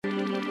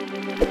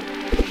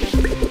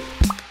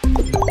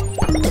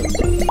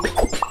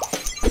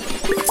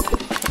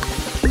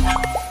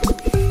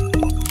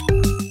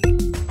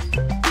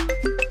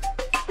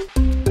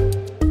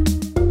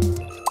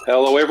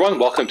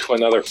everyone. Welcome to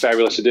another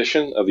fabulous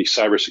edition of the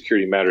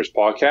Cybersecurity Matters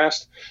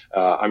podcast.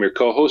 I'm your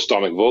co-host,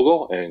 Dominic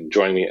Vogel, and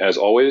joining me, as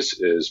always,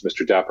 is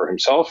Mr. Dapper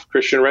himself,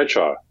 Christian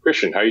Redshaw.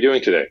 Christian, how are you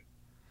doing today?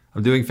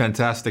 I'm doing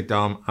fantastic,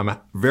 Dom. I'm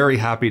very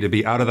happy to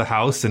be out of the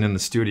house and in the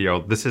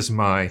studio. This is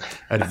my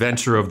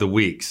adventure of the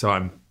week, so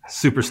I'm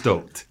super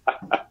stoked.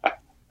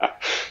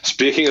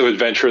 Speaking of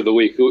adventure of the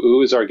week,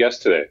 who is our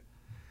guest today?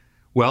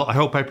 Well, I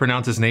hope I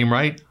pronounce his name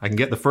right. I can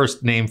get the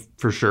first name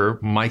for sure,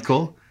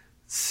 Michael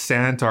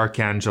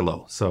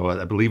Santarcangelo. So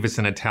I believe it's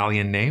an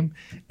Italian name,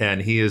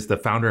 and he is the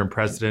founder and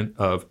president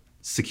of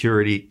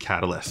Security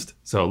Catalyst.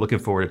 So looking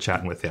forward to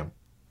chatting with him.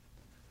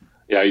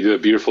 Yeah, you did a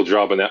beautiful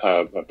job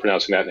on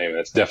pronouncing that name.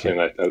 That's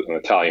definitely an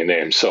Italian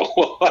name. So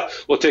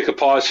we'll take a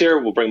pause here.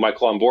 We'll bring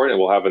Michael on board, and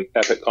we'll have an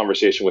epic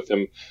conversation with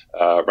him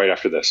right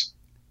after this.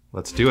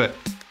 Let's do it.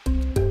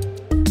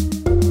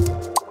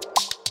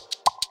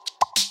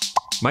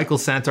 Michael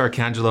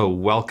Santarcangelo,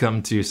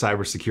 welcome to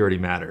Cybersecurity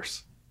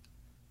Matters.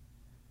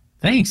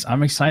 Thanks.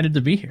 I'm excited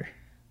to be here.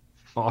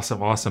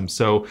 Awesome.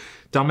 So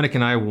Dominic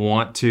and I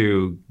want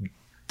to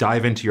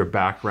dive into your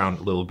background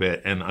a little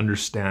bit and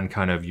understand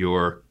kind of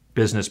your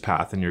business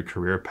path and your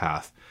career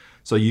path.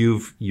 So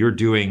you're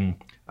doing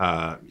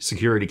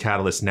Security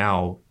Catalyst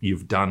now.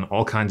 You've done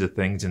all kinds of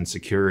things in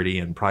security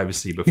and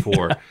privacy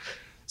before.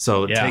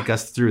 So take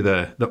us through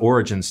the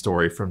origin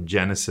story from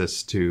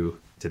Genesis to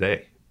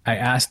today. I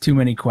asked too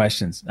many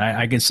questions.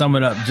 I can sum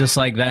it up just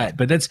like that.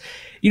 But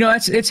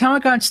it's how I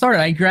got started.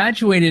 I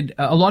graduated.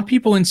 A lot of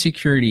people in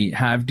security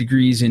have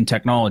degrees in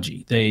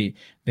technology.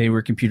 They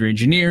were computer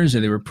engineers or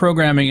they were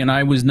programming, and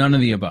I was none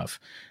of the above.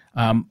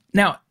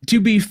 Now,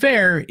 to be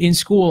fair, in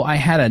school, I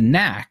had a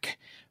knack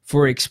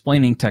for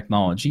explaining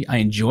technology. I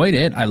enjoyed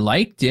it. I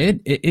liked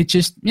it. It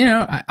just,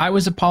 I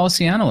was a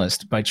policy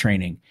analyst by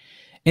training.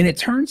 And it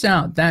turns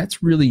out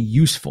that's really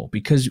useful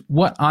because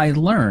what I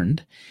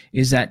learned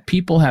is that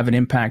people have an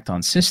impact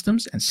on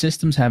systems and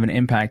systems have an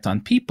impact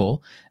on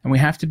people. And we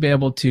have to be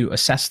able to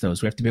assess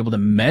those. We have to be able to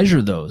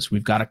measure those.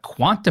 We've got to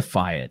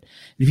quantify it.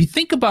 If you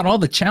think about all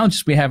the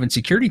challenges we have in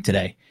security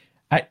today,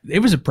 it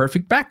was a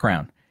perfect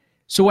background.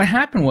 So what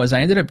happened was I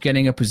ended up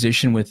getting a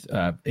position with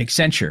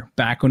Accenture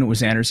back when it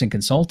was Andersen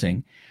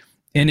Consulting.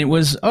 And it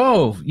was,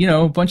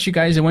 a bunch of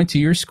guys that went to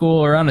your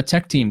school are on a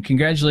tech team.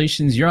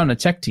 Congratulations, you're on a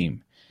tech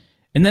team.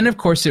 And then, of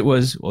course, it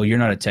was, well, you're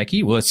not a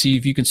techie. Well, let's see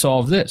if you can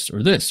solve this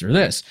or this or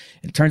this.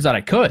 It turns out I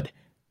could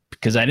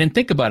because I didn't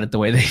think about it the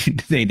way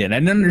they did. I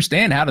didn't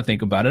understand how to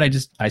think about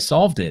it. I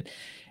solved it.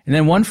 And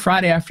then one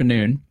Friday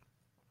afternoon,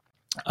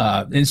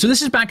 and so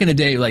this is back in the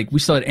day, like we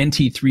still had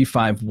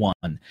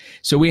NT351.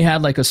 So we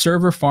had like a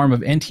server farm of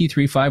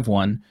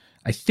NT351.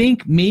 I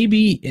think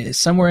maybe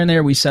somewhere in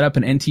there we set up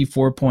an NT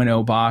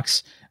 4.0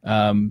 box.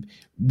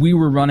 We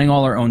were running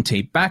all our own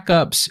tape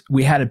backups.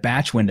 We had a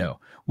batch window.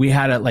 We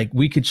had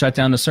we could shut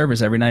down the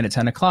servers every night at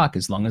 10 o'clock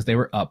as long as they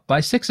were up by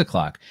 6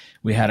 o'clock.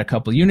 We had a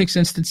couple Unix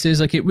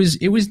instances. It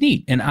was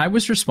neat. And I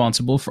was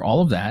responsible for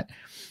all of that,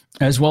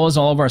 as well as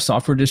all of our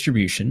software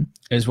distribution,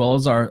 as well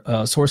as our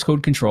source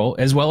code control,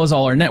 as well as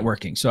all our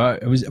networking. So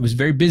I was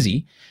very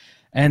busy.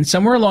 And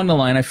somewhere along the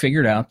line, I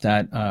figured out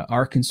that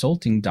our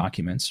consulting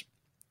documents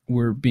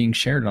were being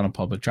shared on a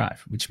public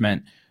drive, which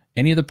meant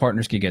any of the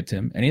partners could get to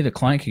them, any of the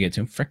client could get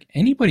to them,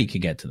 anybody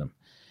could get to them.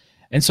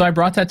 And so I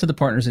brought that to the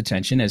partner's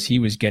attention as he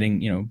was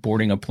getting,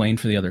 boarding a plane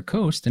for the other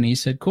coast. And he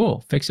said,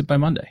 cool, fix it by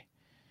Monday.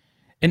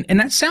 And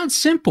that sounds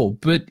simple,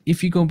 but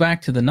if you go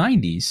back to the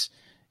 90s,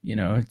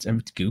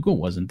 Google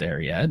wasn't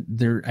there yet.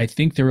 I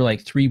think there were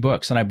like 3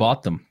 books and I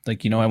bought them.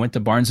 I went to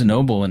Barnes &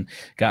 Noble and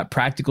got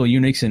Practical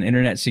Unix and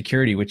Internet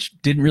Security, which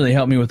didn't really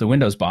help me with the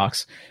Windows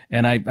box.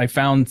 And I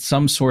found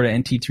some sort of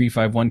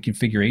NT351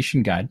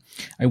 configuration guide.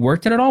 I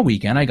worked on it all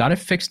weekend. I got it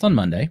fixed on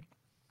Monday.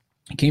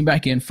 He came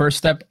back in.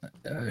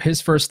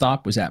 His first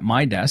stop was at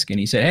my desk, and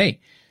he said,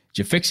 "Hey, did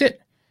you fix it?"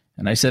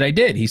 And I said, "I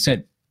did." He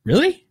said,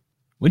 "Really?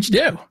 What'd you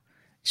do?"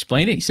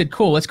 Explained it. He said,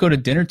 "Cool, let's go to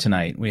dinner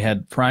tonight." We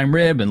had prime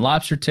rib and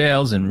lobster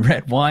tails and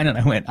red wine, and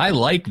I went, "I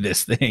like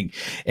this thing."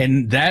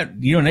 And that,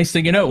 nice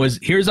thing was,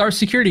 here's our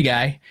security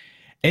guy.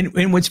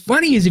 And what's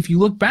funny is if you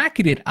look back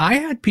at it, I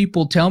had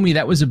people tell me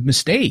that was a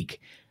mistake.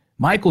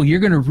 Michael, you're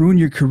going to ruin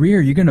your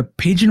career. You're going to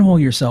pigeonhole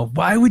yourself.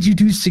 Why would you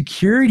do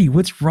security?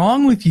 What's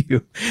wrong with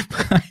you?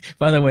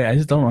 By the way, I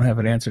just don't have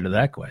an answer to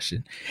that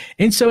question.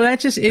 And so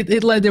that just,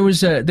 it led,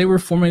 they were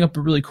forming up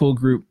a really cool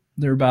group.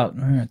 There were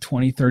about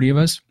 20, 30 of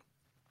us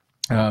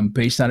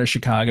based out of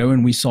Chicago.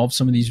 And we solved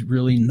some of these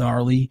really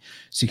gnarly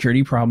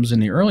security problems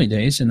in the early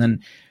days. And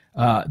then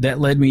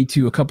that led me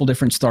to a couple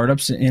different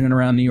startups in and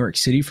around New York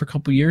City for a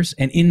couple years.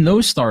 And in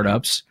those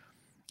startups,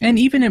 and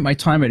even at my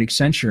time at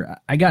Accenture,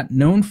 I got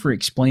known for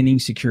explaining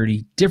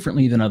security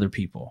differently than other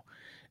people.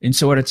 And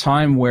so at a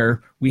time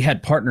where we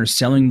had partners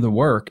selling the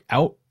work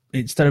out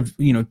instead of,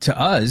 to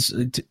us,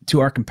 to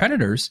our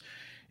competitors,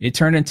 it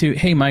turned into,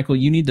 hey, Michael,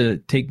 you need to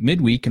take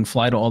midweek and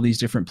fly to all these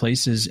different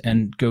places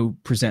and go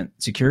present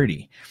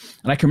security.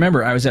 And I can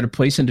remember I was at a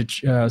place I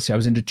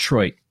was in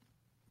Detroit.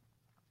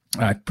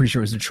 I'm pretty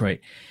sure it was Detroit.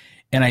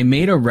 And I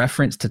made a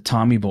reference to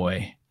Tommy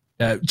Boy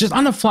just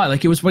on the fly.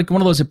 Like it was like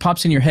one of those that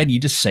pops in your head. You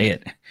just say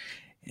it.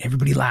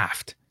 Everybody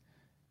laughed.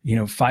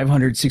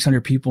 500,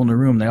 600 people in the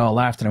room, they all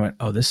laughed. And I went,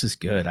 oh, this is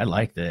good. I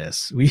like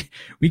this.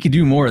 We could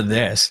do more of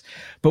this.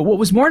 But what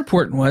was more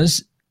important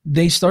was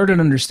they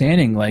started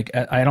understanding, like,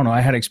 I don't know,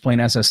 I had to explain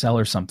SSL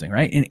or something,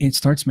 right? And it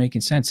starts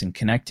making sense and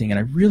connecting. And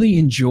I really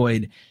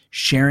enjoyed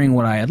sharing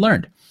what I had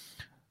learned.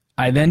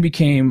 I then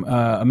became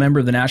a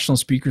member of the National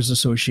Speakers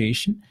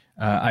Association.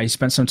 I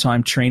spent some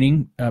time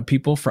training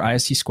people for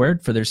ISC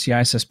Squared for their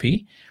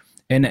CISSP.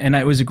 And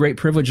it was a great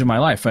privilege of my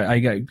life.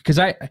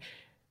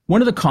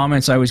 One of the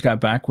comments I always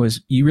got back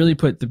was, you really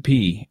put the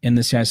P in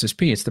the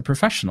CISSP. It's the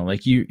professional.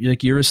 Like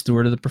you're a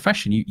steward of the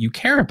profession. You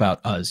care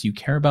about us. You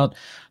care about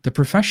the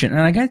profession.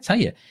 And I got to tell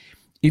you,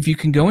 if you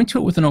can go into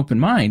it with an open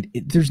mind,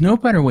 there's no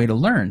better way to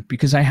learn,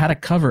 because I had to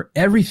cover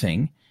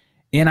everything.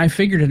 And I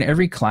figured in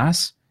every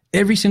class,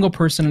 every single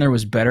person in there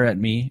was better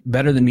than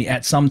me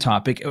at some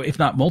topic, if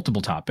not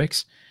multiple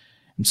topics.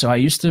 And so I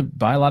used to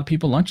buy a lot of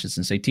people lunches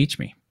and say, teach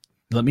me,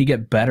 let me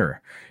get better.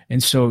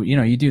 And so,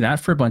 you do that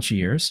for a bunch of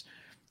years.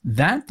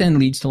 That then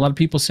leads to a lot of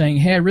people saying,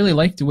 hey, I really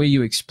like the way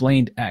you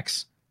explained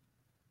X.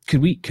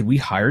 Could we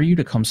hire you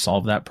to come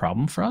solve that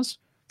problem for us?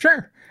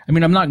 Sure. I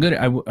mean, I'm not good.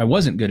 I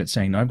wasn't good at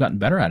saying no. I've gotten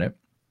better at it.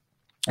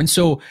 And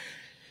so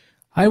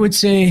I would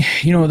say,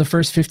 the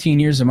first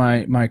 15 years of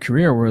my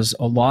career was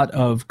a lot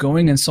of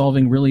going and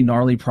solving really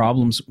gnarly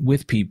problems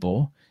with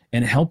people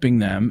and helping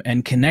them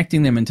and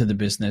connecting them into the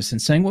business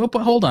and saying, well,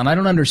 but hold on, I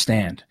don't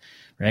understand,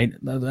 right?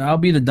 I'll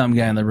be the dumb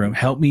guy in the room.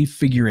 Help me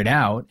figure it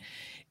out.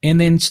 And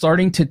then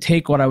starting to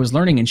take what I was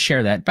learning and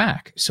share that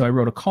back. So I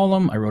wrote a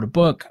column, I wrote a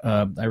book,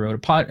 I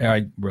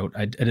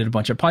did a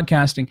bunch of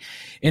podcasting,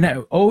 and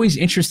I'm always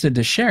interested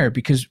to share,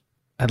 because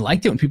I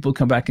liked it when people would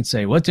come back and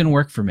say, well, it didn't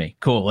work for me.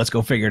 Cool. Let's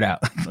go figure it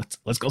out.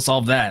 let's go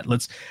solve that.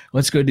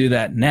 Let's go do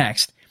that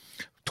next.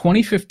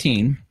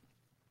 2015,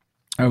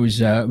 I was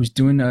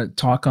doing a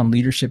talk on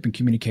leadership and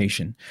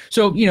communication.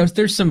 So,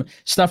 there's some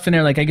stuff in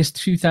there, like I guess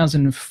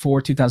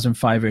 2004,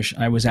 2005-ish,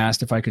 I was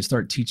asked if I could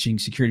start teaching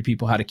security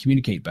people how to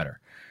communicate better.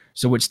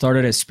 So what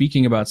started as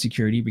speaking about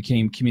security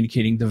became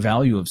communicating the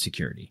value of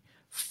security.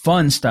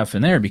 Fun stuff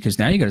in there, because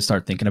now you got to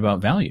start thinking about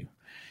value.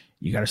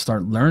 You got to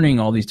start learning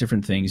all these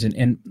different things.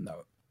 And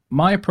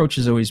my approach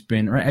has always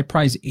been, right, I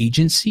prize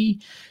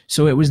agency.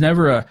 So it was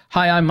never a,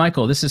 hi, I'm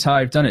Michael, this is how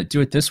I've done it, do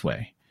it this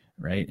way,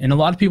 right? And a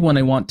lot of people, when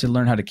they want to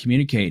learn how to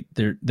communicate,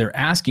 they're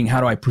asking,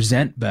 how do I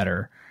present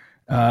better?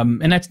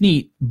 And that's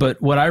neat.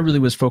 But what I really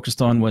was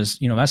focused on was,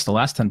 that's the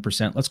last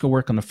 10%. Let's go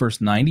work on the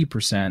first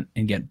 90%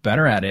 and get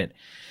better at it.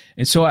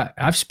 And so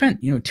I've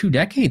spent, 2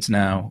 decades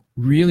now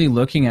really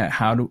looking at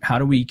how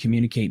do we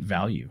communicate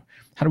value?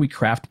 How do we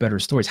craft better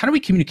stories? How do we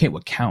communicate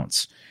what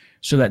counts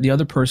so that the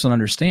other person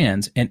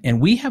understands and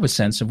we have a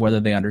sense of whether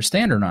they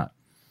understand or not?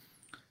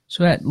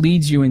 So that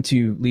leads you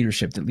into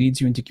leadership, that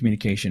leads you into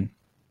communication.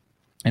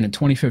 And in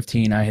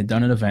 2015, I had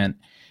done an event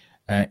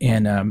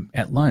and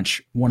at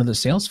lunch, one of the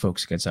sales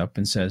folks gets up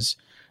and says,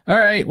 all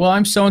right, well,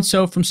 I'm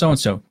so-and-so from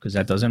so-and-so, because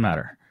that doesn't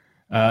matter.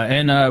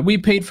 And we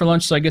paid for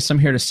lunch, so I guess I'm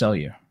here to sell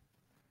you.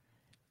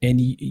 And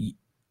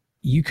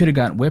you could have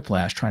gotten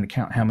whiplash trying to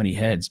count how many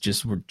heads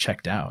just were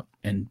checked out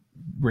and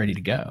ready to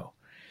go.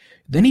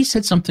 Then he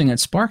said something that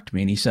sparked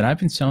me, and he said, I've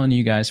been selling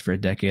you guys for a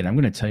decade. I'm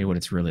going to tell you what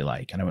it's really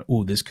like. And I went,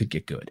 oh, this could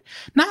get good.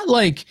 Not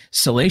like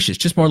salacious,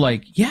 just more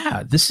like,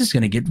 yeah, this is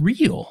going to get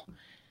real.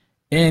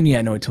 And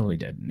yeah, no, it totally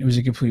did. It was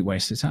a complete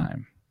waste of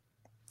time.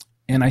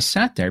 And I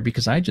sat there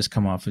because I had just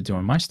come off of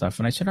doing my stuff.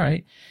 And I said, all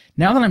right,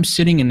 now that I'm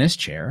sitting in this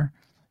chair,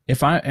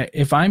 if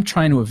I'm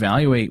trying to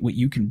evaluate what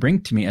you can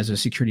bring to me as a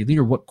security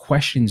leader, what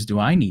questions do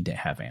I need to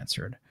have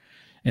answered?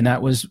 And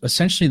that was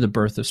essentially the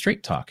birth of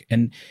Straight Talk.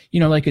 And,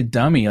 like a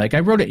dummy, like I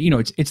wrote it,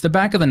 it's the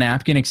back of the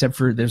napkin, except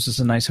for there's just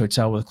a nice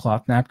hotel with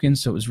cloth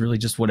napkins. So it was really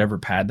just whatever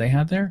pad they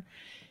had there.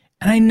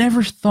 And I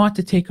never thought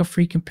to take a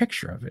freaking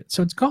picture of it.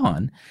 So it's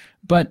gone.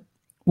 But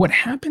what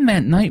happened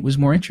that night was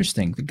more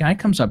interesting. The guy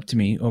comes up to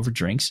me over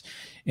drinks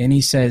and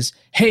he says,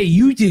 hey,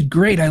 you did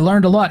great. I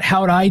learned a lot.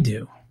 How'd I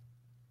do?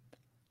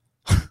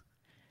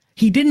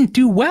 He didn't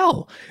do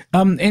well.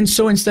 And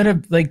so instead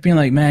of being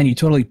like, man, you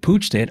totally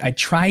pooched it, I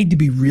tried to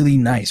be really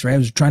nice, right? I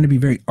was trying to be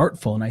very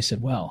artful. And I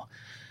said, well,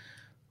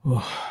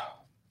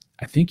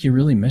 I think you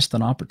really missed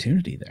an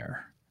opportunity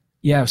there.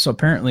 Yeah. So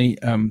apparently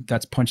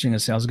that's punching a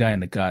sales guy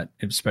in the gut,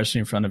 especially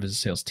in front of his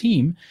sales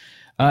team.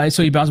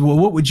 So he bounced, well,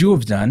 what would you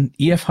have done?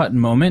 E.F. Hutton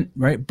moment,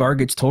 right? Bar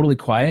gets totally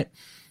quiet.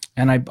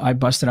 And I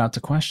busted out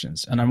the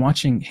questions. And I'm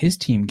watching his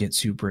team get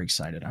super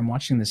excited. I'm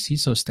watching the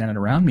CISO standing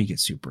around me get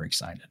super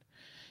excited.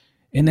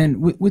 And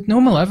then with no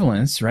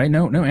malevolence, right?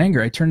 No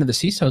anger, I turn to the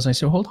CISOs and I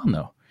say, hold on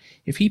though.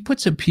 If he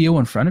puts a PO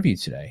in front of you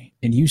today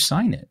and you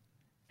sign it,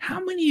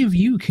 how many of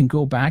you can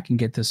go back and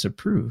get this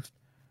approved?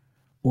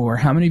 Or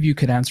how many of you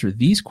could answer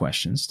these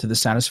questions to the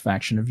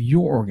satisfaction of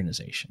your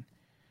organization?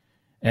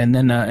 And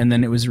then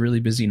it was a really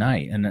busy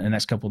night and the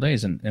next couple of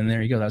days. And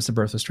there you go. That's the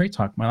birth of Straight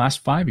Talk. My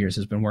last 5 years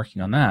has been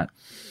working on that.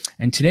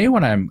 And today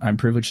what I'm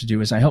privileged to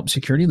do is I help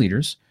security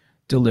leaders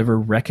deliver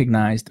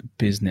recognized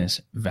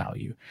business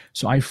value.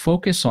 So I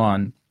focus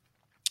on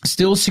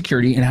still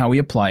security and how we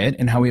apply it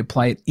and how we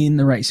apply it in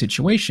the right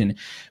situation.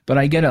 But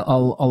I get a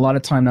lot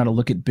of time now to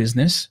look at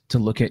business, to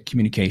look at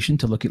communication,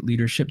 to look at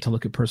leadership, to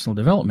look at personal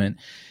development,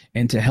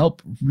 and to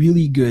help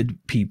really good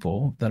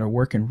people that are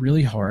working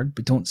really hard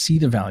but don't see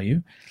the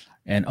value,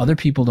 and other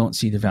people don't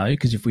see the value,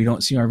 because if we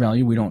don't see our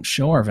value, we don't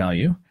show our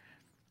value.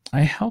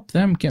 I help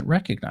them get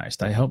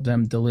recognized. I help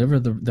them deliver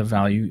the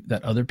value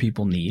that other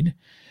people need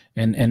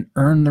and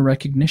earn the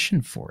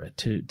recognition for it,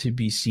 to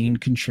be seen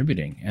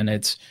contributing. And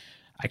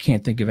I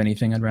can't think of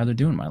anything I'd rather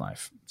do in my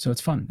life. So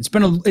it's fun. It's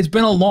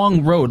been a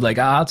long road. Like,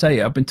 I'll tell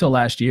you, up until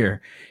last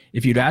year,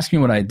 if you'd asked me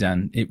what I'd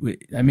done,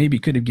 I maybe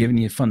could have given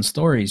you fun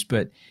stories,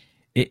 but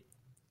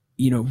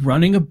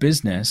running a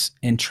business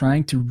and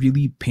trying to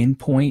really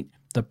pinpoint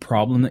the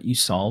problem that you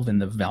solve and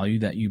the value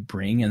that you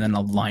bring, and then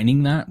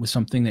aligning that with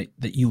something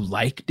that you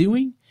like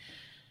doing,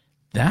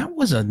 that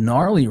was a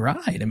gnarly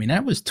ride. I mean,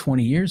 that was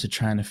 20 years of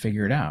trying to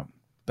figure it out,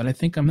 but I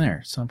think I'm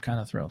there. So I'm kind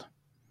of thrilled.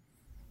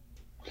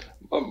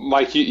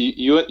 Mike,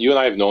 you and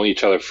I have known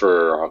each other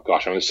for, I'm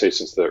going to say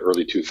since the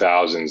early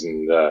 2000s,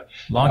 and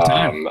long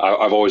time.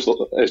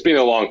 It's been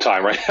a long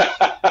time, right?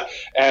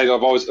 And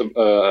I've always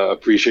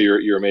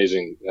appreciated your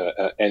amazing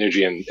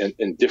energy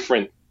and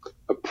different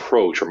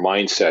approach or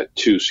mindset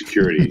to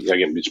security.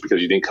 Again, it's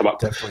because you didn't come up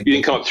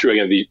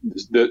through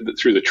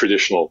through the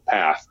traditional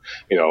path,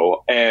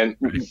 And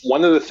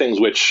one of the things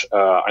which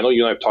I know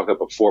you and I have talked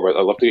about before, but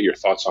I'd love to get your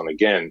thoughts on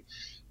again,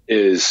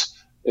 is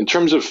in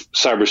terms of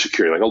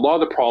cybersecurity. Like, a lot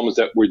of the problems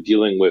that we're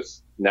dealing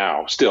with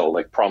now, still,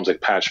 like problems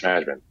like patch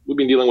management, we've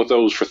been dealing with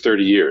those for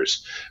 30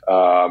 years.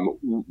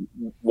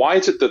 Why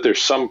is it that there's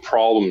some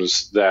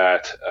problems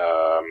that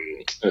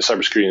in the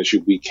cybersecurity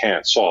industry we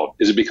can't solve?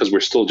 Is it because we're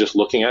still just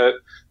looking at it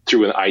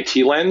through an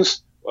IT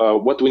lens?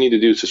 What do we need to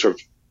do to sort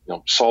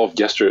of solve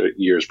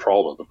yesteryear's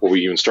problem before we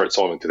even start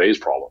solving today's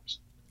problems?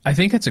 I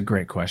think that's a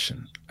great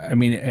question. I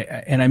mean,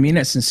 and I mean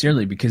it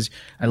sincerely, because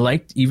I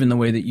liked even the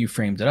way that you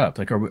framed it up.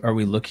 Like, are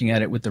we looking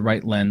at it with the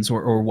right lens,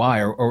 or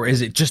why, or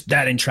is it just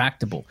that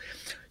intractable?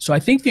 So I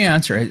think the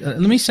answer, let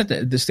me set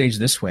the stage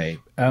this way.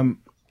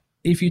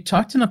 If you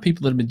talk to enough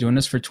people that have been doing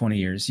this for 20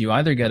 years, you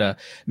either get a,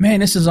 man,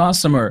 this is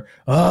awesome, or,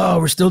 oh,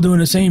 we're still doing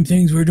the same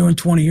things we were doing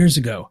 20 years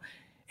ago.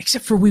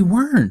 Except for we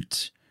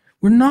weren't.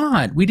 We're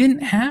not. We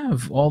didn't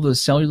have all the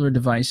cellular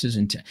devices.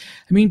 I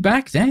mean,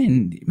 back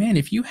then, man,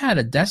 if you had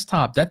a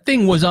desktop, that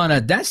thing was on a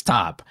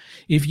desktop.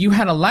 If you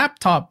had a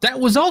laptop,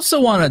 that was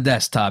also on a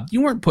desktop.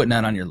 You weren't putting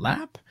that on your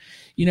lap.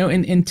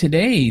 And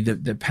today,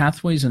 the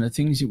pathways and the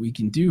things that we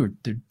can do,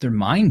 they're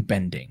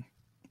mind-bending.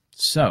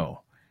 So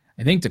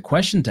I think the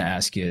question to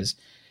ask is,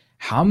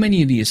 how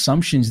many of the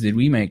assumptions did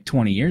we make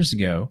 20 years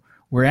ago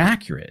were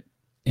accurate?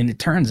 And it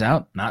turns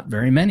out not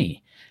very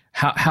many.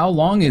 How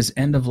long is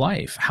end of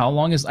life?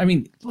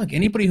 Look,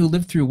 anybody who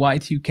lived through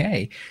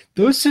Y2K,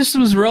 those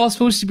systems were all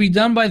supposed to be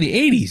done by the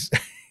 80s.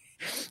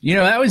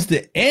 That was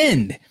the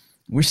end.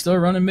 We're still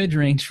running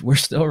mid-range. We're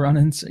still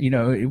running,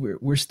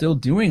 we're still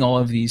doing all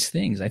of these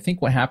things. I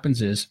think what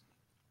happens is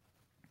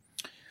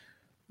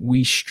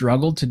we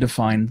struggle to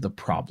define the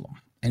problem.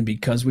 And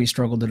because we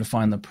struggle to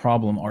define the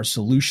problem, our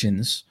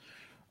solutions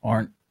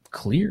aren't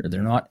clear.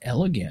 They're not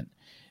elegant.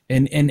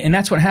 And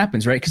that's what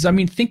happens, right? Because,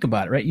 think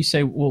about it, right? You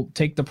say, well,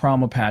 take the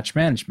problem of patch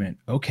management.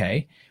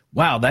 Okay.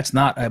 Wow, that's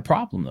not a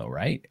problem though,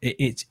 right?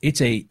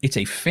 It's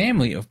a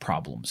family of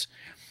problems.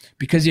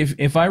 Because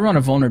if I run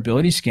a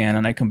vulnerability scan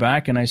and I come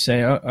back and I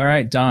say, oh, all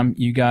right, Dom,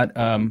 you got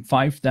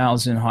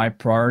 5,000 high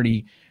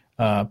priority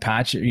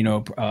patch,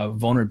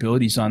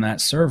 vulnerabilities on that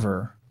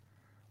server,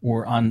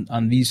 or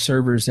on these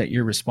servers that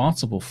you're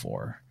responsible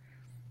for.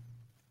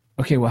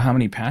 Okay, well, how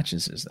many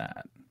patches is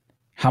that?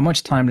 How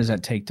much time does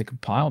that take to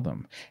compile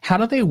them? How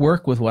do they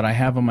work with what I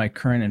have in my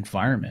current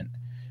environment?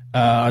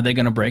 Are they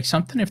going to break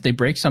something? If they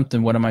break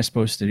something, what am I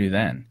supposed to do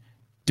then?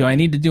 Do I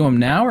need to do them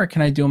now, or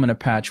can I do them in a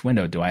patch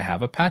window? Do I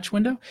have a patch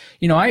window?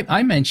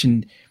 I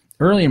mentioned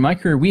early in my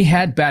career, we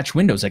had batch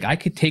windows. Like, I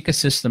could take a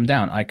system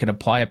down. I could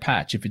apply a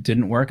patch. If it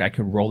didn't work, I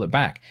could roll it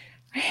back.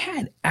 I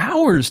had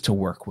hours to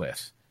work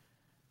with.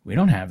 We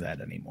don't have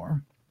that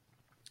anymore.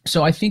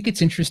 So I think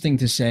it's interesting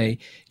to say,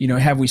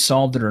 have we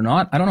solved it or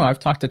not? I don't know. I've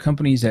talked to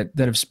companies that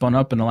have spun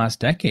up in the last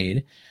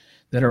decade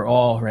that are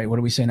all, right, what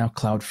do we say now?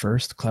 Cloud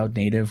first, cloud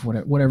native,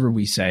 whatever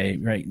we say,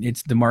 right?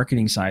 It's the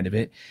marketing side of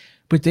it.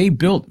 But they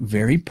built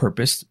very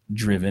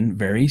purpose-driven,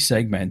 very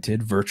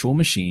segmented virtual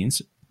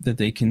machines that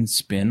they can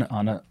spin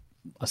on a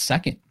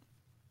second.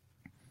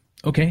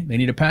 Okay, they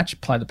need a patch,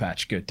 apply the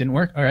patch. Good. Didn't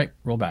work? All right,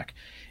 roll back.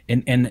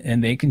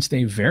 And they can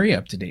stay very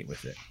up to date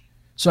with it.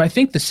 So I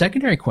think the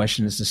secondary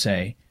question is to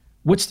say,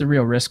 what's the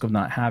real risk of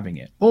not having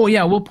it? Oh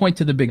yeah, we'll point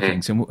to the big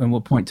things, and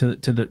we'll point to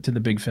the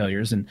big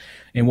failures, and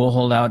we'll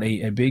hold out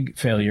a big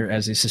failure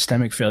as a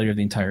systemic failure of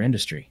the entire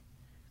industry.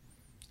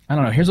 I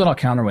don't know. Here's what I'll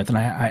counter with, and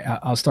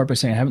I'll start by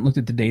saying I haven't looked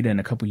at the data in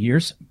a couple of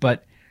years,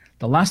 but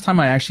the last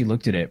time I actually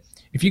looked at it,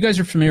 if you guys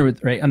are familiar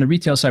with, right, on the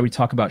retail side, we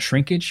talk about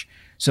shrinkage.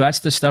 So that's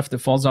the stuff that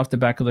falls off the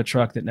back of the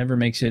truck, that never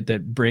makes it,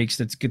 that breaks,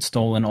 that gets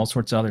stolen, all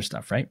sorts of other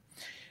stuff, right?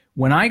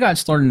 When I got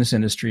started in this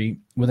industry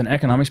with an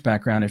economics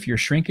background, if your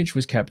shrinkage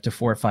was kept to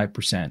 4 or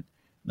 5%,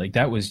 Like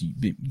that was,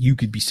 you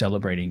could be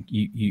celebrating.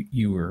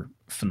 You were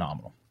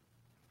phenomenal.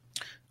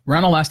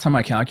 Around the last time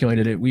I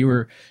calculated it, we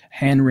were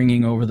hand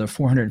wringing over the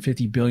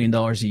 $450 billion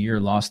a year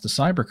lost to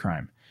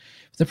cybercrime.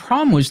 The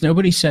problem was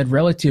nobody said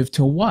relative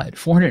to what?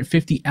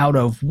 450 out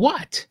of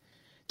what?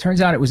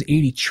 Turns out it was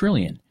 80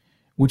 trillion,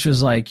 which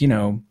was like,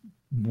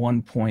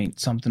 1 point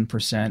something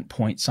percent,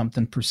 point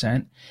something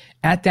percent.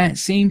 At that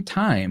same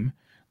time,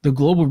 the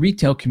global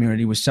retail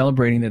community was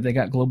celebrating that they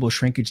got global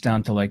shrinkage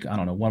down to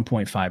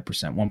 1.5%,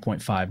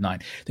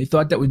 1.59. They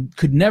thought that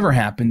could never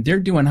happen. They're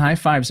doing high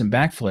fives and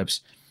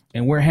backflips,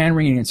 and we're hand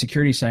wringing in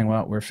security saying,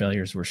 well, we're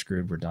failures, we're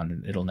screwed, we're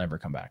done, it'll never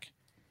come back.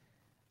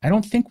 I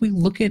don't think we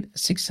look at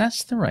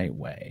success the right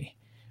way,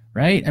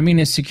 right? I mean,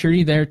 is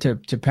security there to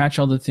patch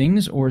all the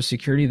things, or is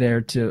security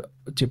there to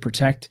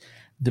protect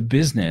the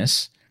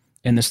business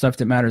and the stuff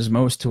that matters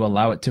most, to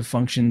allow it to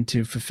function,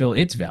 to fulfill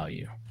its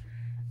value?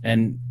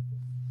 And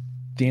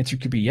the answer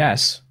could be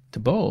yes to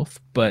both,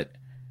 but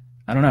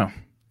I don't know.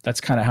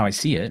 That's kind of how I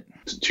see it.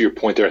 To your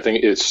point there, I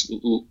think it's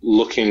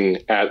looking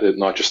at it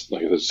not just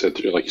like you said,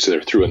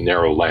 through a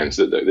narrow lens.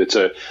 It's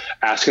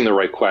asking the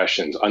right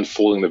questions,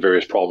 unfolding the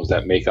various problems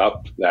that make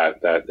up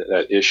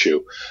that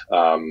issue.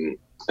 And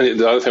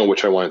the other thing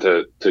which I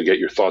wanted to get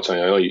your thoughts on,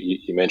 I know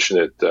you mentioned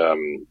it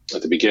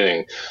at the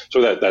beginning,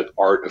 so that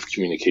art of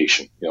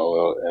communication,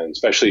 and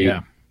especially.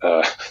 Yeah.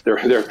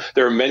 There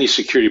are many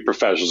security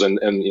professionals, and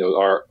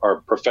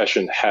our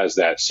profession has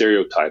that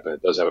stereotype, and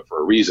it does have it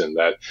for a reason,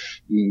 that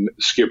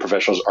security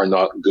professionals are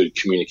not good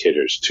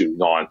communicators to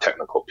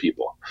non-technical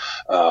people.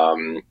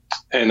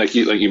 And like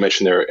you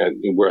mentioned there,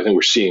 where I think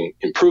we're seeing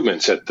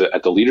improvements at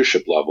the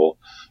leadership level,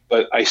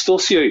 but I still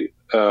see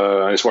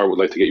that's why I would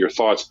like to get your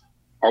thoughts.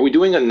 Are we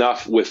doing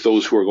enough with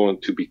those who are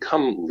going to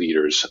become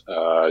leaders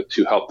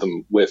to help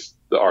them with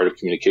the art of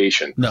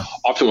communication? No.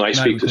 Often when I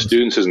speak to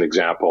students as an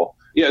example,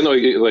 like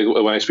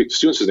when I speak to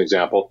students as an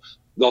example,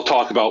 they'll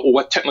talk about, well,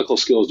 what technical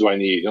skills do I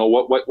need?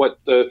 What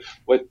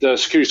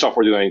security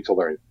software do I need to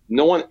learn?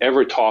 No one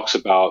ever talks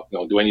about,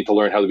 do I need to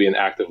learn how to be an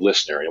active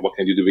listener? What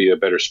can I do to be a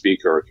better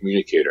speaker or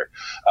communicator?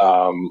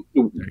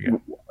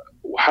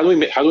 How do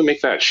we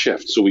make that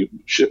shift? So we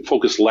should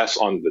focus less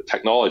on the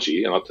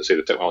technology, and not to say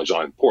the technology is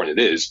not important,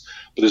 it is,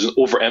 but there's an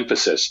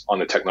overemphasis on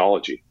the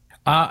technology.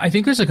 I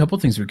think there's a couple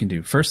things we can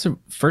do. First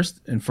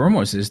and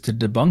foremost is to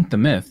debunk the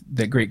myth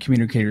that great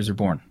communicators are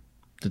born,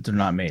 that they're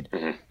not made.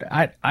 Mm-hmm.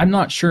 I'm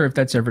not sure if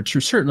that's ever true.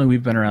 Certainly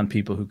we've been around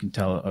people who can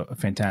tell a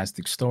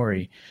fantastic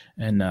story,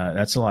 and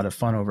that's a lot of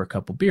fun over a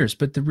couple beers.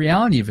 But the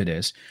reality of it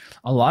is,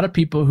 a lot of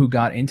people who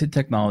got into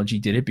technology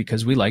did it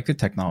because we like the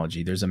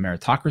technology. There's a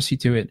meritocracy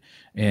to it,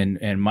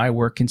 and my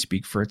work can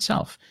speak for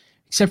itself.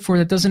 Except for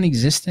that doesn't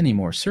exist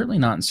anymore, certainly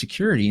not in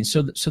security. And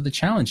so the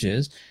challenge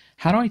is,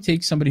 how do I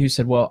take somebody who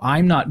said, well,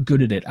 I'm not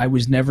good at it, I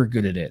was never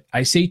good at it,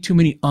 I say too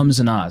many ums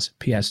and ahs,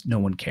 P.S. no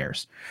one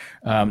cares.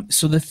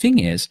 So the thing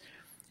is,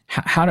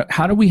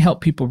 how do we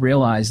help people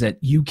realize that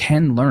you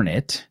can learn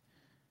it?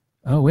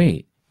 Oh,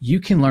 wait,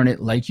 you can learn it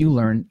like you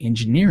learn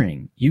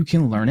engineering. You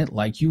can learn it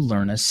like you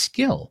learn a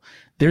skill.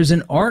 There's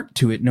an art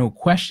to it, no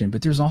question,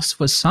 but there's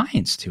also a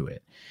science to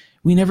it.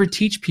 We never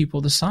teach people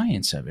the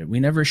science of it. We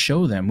never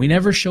show them. We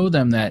never show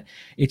them that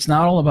it's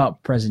not all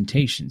about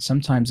presentation.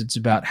 Sometimes it's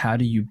about how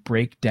do you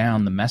break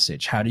down the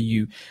message? How do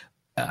you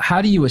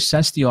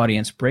assess the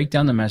audience, break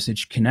down the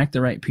message, connect the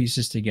right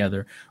pieces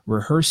together,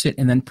 rehearse it,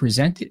 and then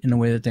present it in a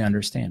way that they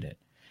understand it?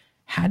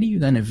 How do you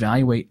then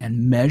evaluate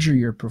and measure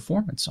your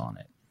performance on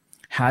it?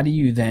 How do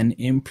you then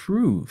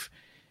improve?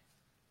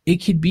 It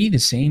could be the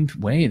same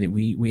way that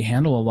we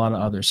handle a lot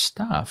of other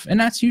stuff. And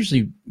that's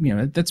usually,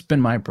 that's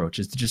been my approach,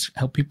 is to just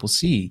help people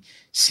see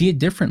it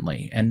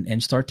differently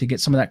and start to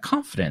get some of that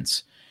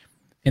confidence.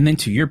 And then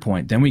to your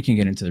point, then we can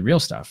get into the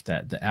real stuff,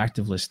 that the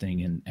active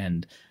listening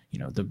and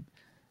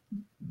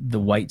the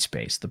white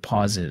space, the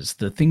pauses,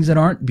 the things that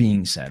aren't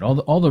being said,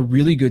 all the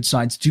really good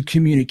sides to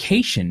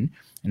communication.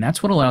 And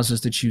that's what allows us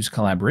to choose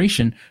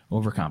collaboration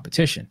over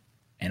competition.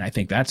 And I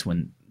think that's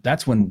when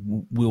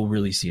we'll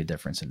really see a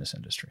difference in this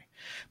industry.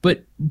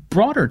 But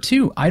broader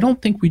too, I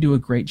don't think we do a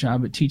great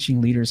job at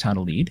teaching leaders how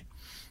to lead.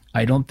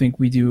 I don't think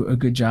we do a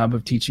good job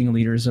of teaching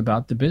leaders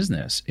about the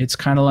business. It's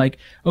kind of like,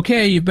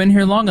 okay, you've been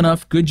here long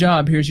enough. Good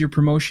job. Here's your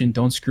promotion.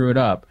 Don't screw it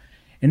up.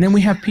 And then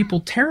we have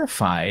people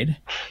terrified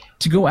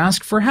to go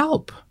ask for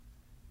help.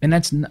 And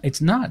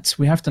it's nuts.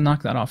 We have to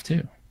knock that off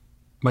too.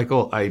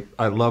 Michael,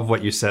 I love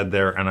what you said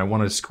there, and I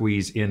want to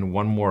squeeze in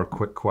one more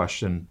quick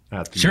question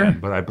at the end,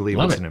 but I believe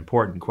it's an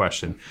important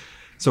question.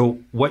 So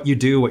what you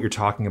do, what you're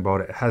talking about,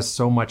 it has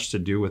so much to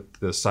do with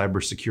the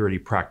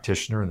cybersecurity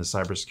practitioner and the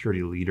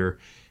cybersecurity leader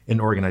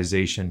in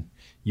organization.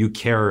 You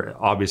care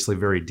obviously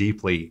very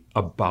deeply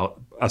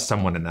about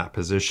someone in that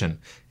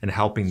position and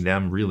helping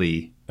them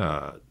really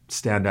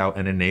stand out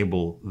and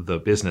enable the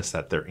business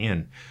that they're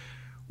in.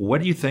 What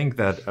do you think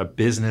that a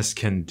business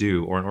can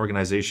do or an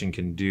organization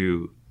can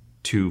do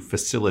to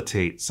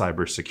facilitate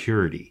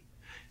cybersecurity?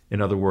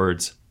 In other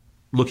words,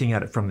 looking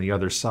at it from the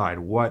other side,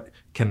 what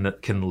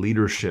can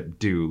leadership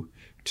do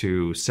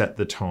to set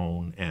the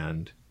tone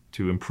and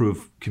to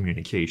improve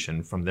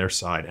communication from their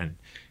side and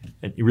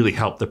really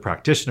help the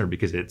practitioner,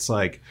 because it's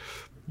like,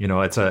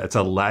 it's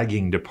a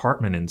lagging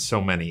department in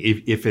so many,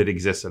 if it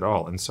exists at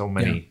all, in so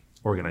many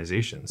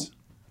organizations.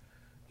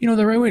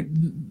 The right way,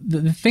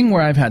 the thing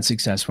where I've had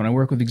success when I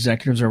work with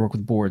executives or I work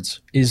with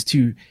boards is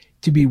to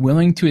be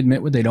willing to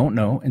admit what they don't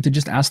know and to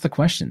just ask the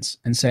questions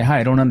and say, hi,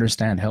 I don't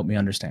understand. Help me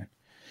understand.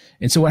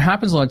 And so what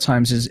happens a lot of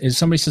times is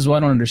somebody says, well,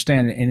 I don't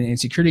understand. And in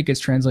security, it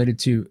gets translated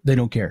to, they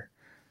don't care.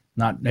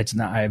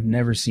 I've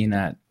never seen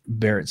that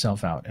bear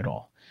itself out at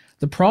all.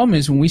 The problem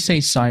is when we say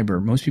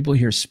cyber, most people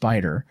hear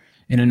spider,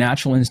 and a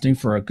natural instinct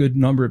for a good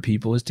number of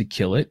people is to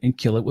kill it and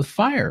kill it with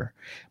fire.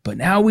 But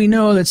now we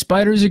know that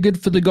spiders are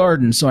good for the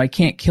garden, so I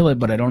can't kill it,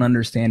 but I don't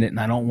understand it and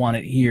I don't want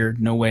it here.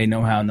 No way,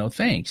 no how, no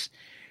thanks.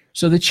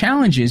 So the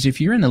challenge is,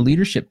 if you're in a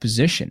leadership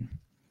position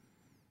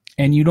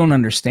and you don't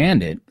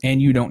understand it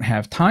and you don't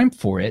have time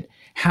for it,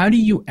 how do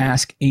you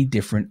ask a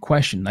different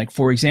question? Like,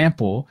 for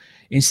example,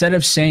 instead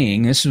of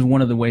saying, this is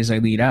one of the ways I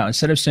lead out,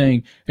 instead of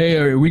saying, hey,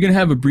 are we going to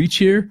have a breach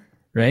here?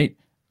 Right?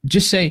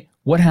 Just say,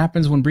 what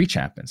happens when breach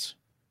happens?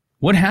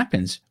 What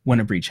happens when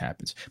a breach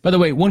happens? By the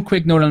way, one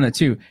quick note on that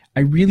too.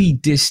 I really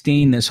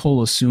disdain this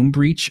whole assume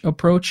breach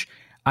approach.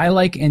 I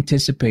like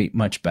anticipate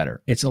much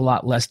better. It's a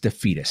lot less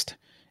defeatist.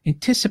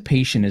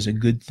 Anticipation is a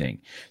good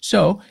thing.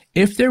 So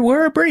if there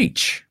were a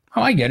breach,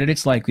 I get it.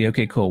 It's likely.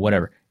 Okay, cool,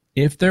 whatever.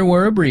 If there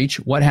were a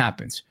breach, what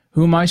happens?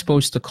 Who am I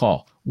supposed to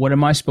call? What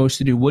am I supposed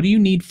to do? What do you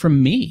need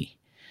from me?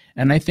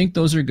 And I think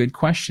those are good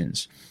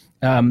questions.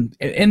 And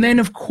then,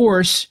 of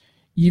course,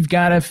 you've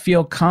got to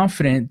feel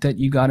confident that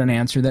you got an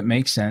answer that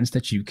makes sense,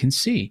 that you can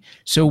see.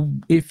 So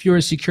if you're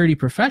a security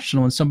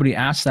professional and somebody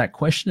asks that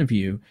question of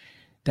you,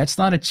 that's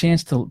not a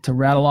chance to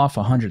rattle off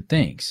 100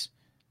 things.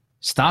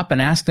 Stop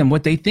and ask them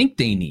what they think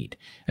they need.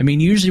 I mean,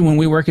 usually when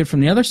we work it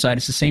from the other side,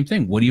 it's the same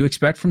thing. What do you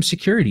expect from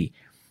security?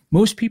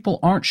 Most people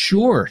aren't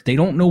sure. They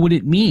don't know what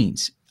it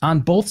means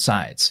on both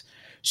sides.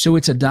 So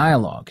it's a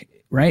dialogue,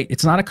 right?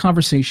 It's not a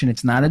conversation.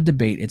 It's not a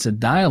debate. It's a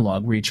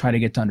dialogue where you try to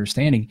get to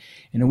understanding.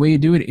 And the way you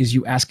do it is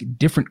you ask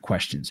different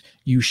questions.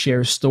 You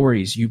share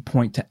stories. You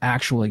point to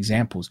actual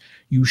examples.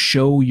 You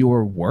show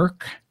your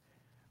work,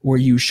 or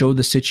you show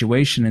the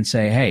situation and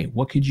say, hey,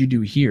 what could you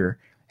do here?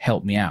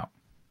 Help me out.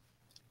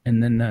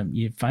 And then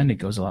you find it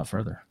goes a lot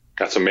further.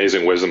 That's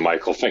amazing wisdom,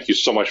 Michael. Thank you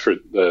so much for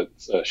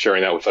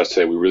sharing that with us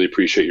today. We really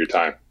appreciate your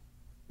time.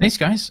 Thanks,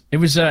 guys. It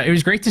was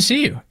great to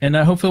see you, and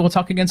hopefully we'll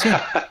talk again soon.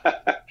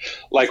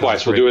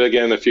 Likewise, we'll do it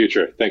again in the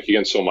future. Thank you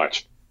again so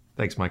much.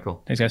 Thanks,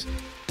 Michael. Thanks, guys.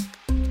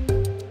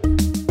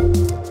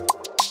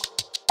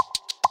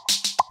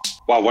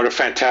 Wow, what a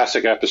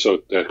fantastic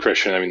episode,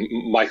 Christian. I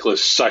mean, Michael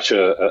is such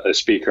a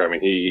speaker. I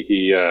mean,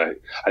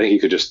 I think he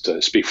could just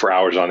speak for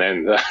hours on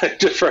end.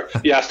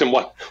 You asked him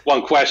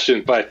one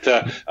question, but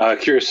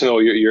curious to know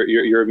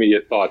your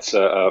immediate thoughts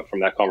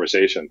from that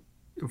conversation.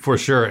 For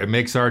sure. It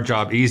makes our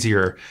job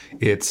easier.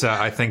 It's,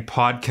 I think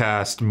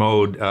podcast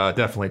mode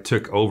definitely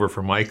took over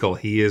for Michael.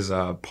 He is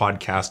a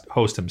podcast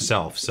host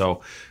himself.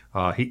 So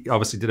he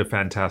obviously did a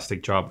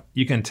fantastic job.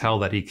 You can tell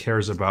that he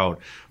cares about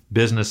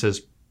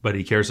businesses, but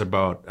he cares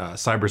about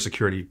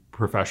cybersecurity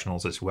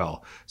professionals as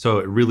well. So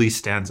it really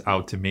stands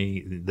out to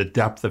me, the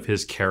depth of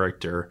his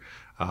character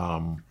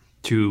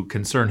to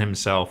concern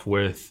himself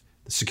with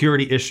the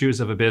security issues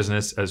of a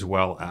business as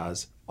well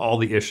as all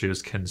the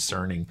issues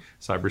concerning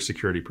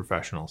cybersecurity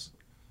professionals.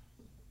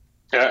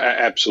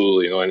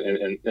 Absolutely,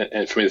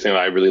 and for me, the thing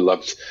that I really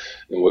loved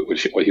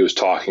what he was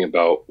talking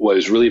about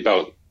was really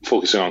about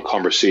focusing on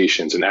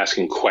conversations and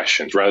asking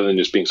questions rather than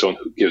just being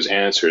someone who gives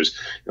answers.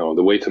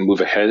 The way to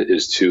move ahead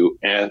is to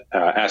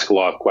ask a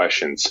lot of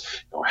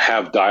questions.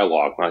 Have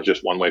dialogue, not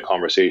just one-way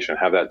conversation.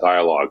 Have that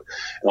dialogue,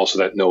 and also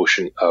that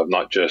notion of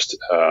not just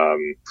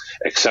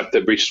accept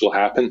that breaches will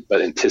happen,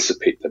 but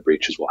anticipate that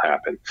breaches will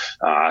happen.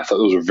 I thought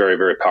those were very,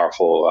 very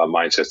powerful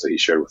mindsets that he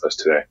shared with us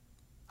today.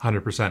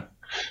 100%.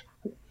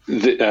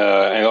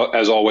 And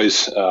as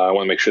always, I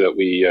want to make sure that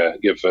we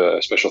give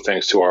special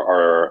thanks to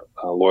our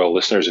loyal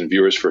listeners and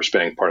viewers for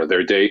spending part of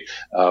their day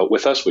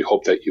with us. We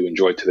hope that you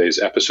enjoyed today's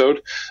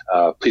episode.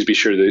 Please be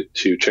sure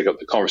to check out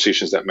the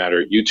Conversations That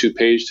Matter YouTube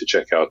page to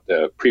check out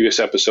the previous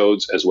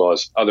episodes as well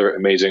as other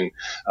amazing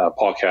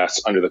podcasts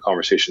under the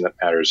Conversation That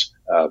Matters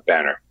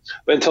banner.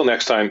 But until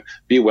next time,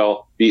 be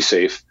well, be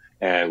safe,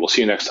 and we'll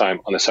see you next time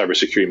on the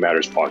Cybersecurity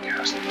Matters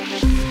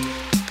podcast.